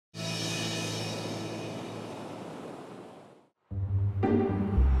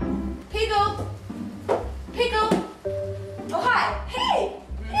Pickle! Pickle! Oh, hi! Hey!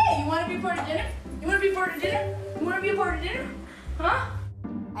 Hey, you want to be part of dinner? You want to be part of dinner? You want to be a part of dinner? Huh?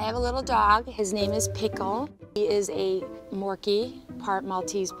 I have a little dog. His name is Pickle. He is a Morkie, part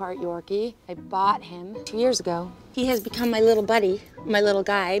Maltese, part Yorkie. I bought him 2 years ago. He has become my little buddy, my little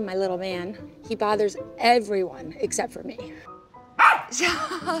guy, my little man. He bothers everyone except for me.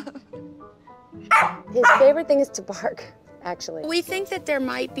 His favorite thing is to bark, actually. We think that there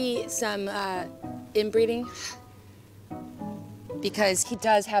might be some inbreeding because he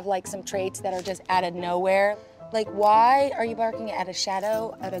does have like some traits that are just out of nowhere. Like, why are you barking at a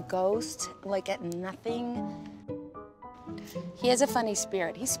shadow, at a ghost, like at nothing? He has a funny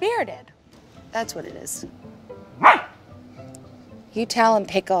spirit. He's spirited. That's what it is. You tell him,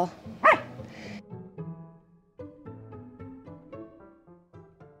 Pickle.